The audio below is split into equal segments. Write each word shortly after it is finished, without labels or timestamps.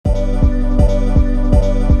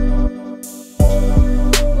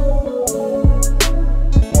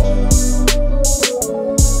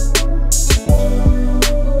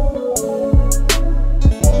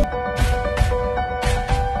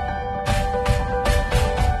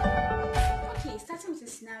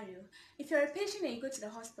scenario. If you're a patient and you go to the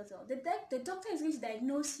hospital, the doctor is going to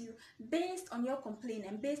diagnose you based on your complaint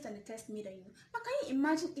and based on the test made on you. But can you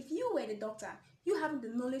imagine if you were the doctor, you having the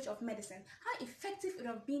knowledge of medicine, how effective it would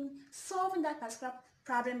have been solving that particular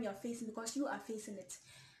problem you're facing because you are facing it.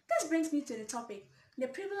 This brings me to the topic. The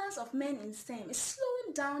prevalence of men in STEM is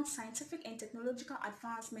slowing down scientific and technological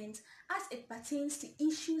advancement as it pertains to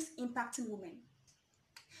issues impacting women.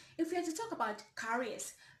 If we are to talk about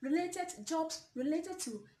careers, related jobs related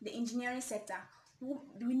to the engineering sector,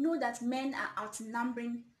 we know that men are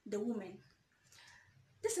outnumbering the women.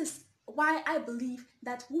 This is why I believe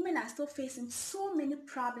that women are still facing so many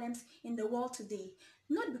problems in the world today.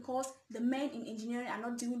 Not because the men in engineering are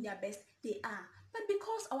not doing their best, they are. But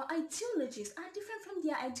because our ideologies are different from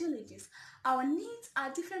their ideologies. Our needs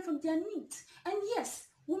are different from their needs. And yes,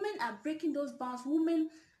 women are breaking those bounds.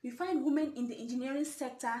 We find women in the engineering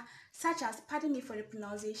sector, such as, pardon me for the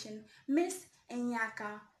pronunciation, Miss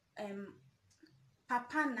Enyaka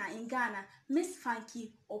Papana in Ghana, Miss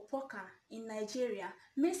Funky Opoka in Nigeria,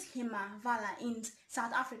 Miss Hima Vala in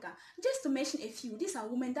South Africa. Just to mention a few, these are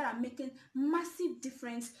women that are making massive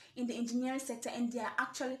difference in the engineering sector and they are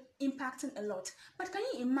actually impacting a lot. But can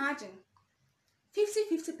you imagine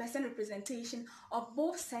 50% representation of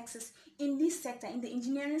both sexes in this sector, in the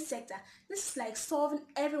engineering sector? This is like solving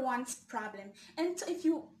everyone's problem. And so if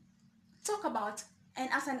you talk about, and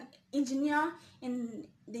as an engineer in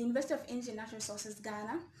the University of Energy and Natural Resources,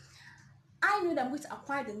 Ghana, I know that I'm going to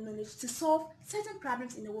acquire the knowledge to solve certain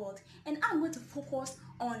problems in the world, and I'm going to focus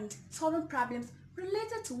on solving problems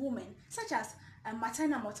related to women, such as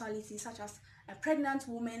maternal mortality, such as pregnant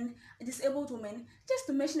women, disabled women, just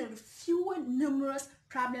to mention a few numerous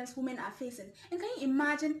problems women are facing. And can you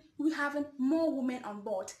imagine we having more women on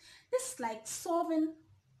board? This is like solving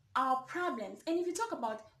our problems. And if you talk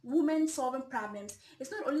about women solving problems,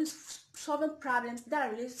 it's not only solving problems that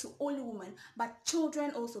are related to only women, but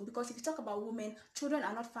children also, because if you talk about women, children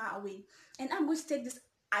are not far away. And I'm going to take this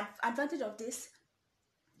advantage of this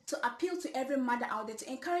to appeal to every mother out there, to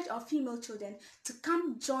encourage our female children to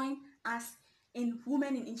come join us in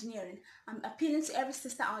Women in Engineering. I'm appealing to every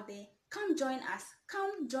sister out there, come join us,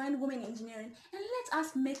 come join Women in Engineering, and let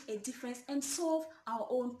us make a difference and solve our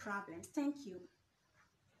own problems. Thank you.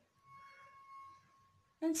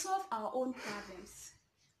 And solve our own problems.